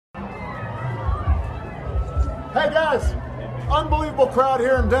Hey guys, unbelievable crowd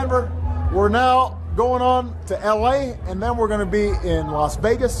here in Denver. We're now going on to LA, and then we're going to be in Las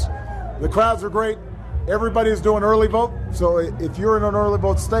Vegas. The crowds are great. Everybody's doing early vote, so if you're in an early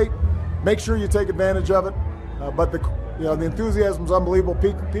vote state, make sure you take advantage of it. But the enthusiasm is unbelievable.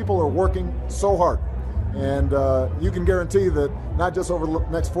 People are working so hard, and you can guarantee that not just over the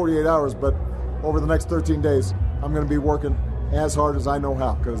next 48 hours, but over the next 13 days, I'm going to be working as hard as I know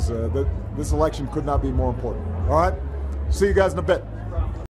how, because this election could not be more important. All right? See you guys in a bit.